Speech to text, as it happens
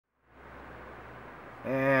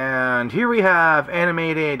And here we have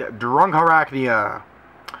animated Drunkarachnia.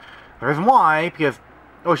 The reason why, because,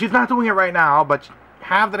 oh, she's not doing it right now, but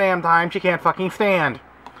half the damn time she can't fucking stand.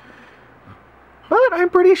 But I'm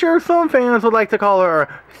pretty sure some fans would like to call her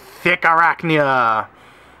Thickarachnia.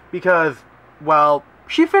 Because, well,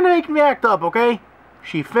 she finna make me act up, okay?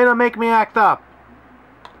 She finna make me act up.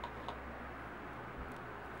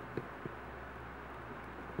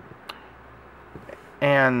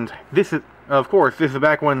 And this is, of course, this is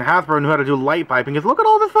back when Hasbro knew how to do light piping. Because look at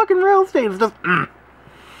all this fucking real estate. It's just,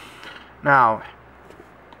 Now,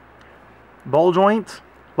 ball joint,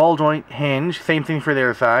 hinge, same thing for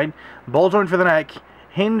their side. Ball joint for the neck,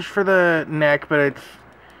 hinge for the neck, but it's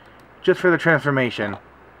just for the transformation.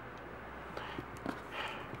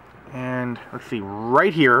 And, let's see,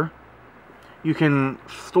 right here, you can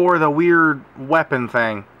store the weird weapon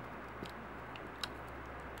thing.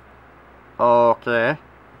 Okay.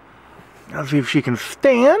 Let's see if she can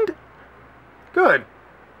stand. Good.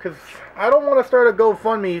 Because I don't want to start a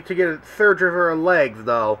GoFundMe to get a surgery for her legs,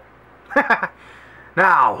 though.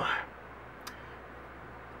 Now,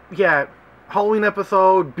 yeah, Halloween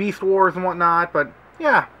episode, Beast Wars and whatnot, but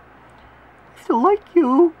yeah, I still like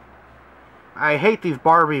you. I hate these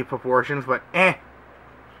Barbie proportions, but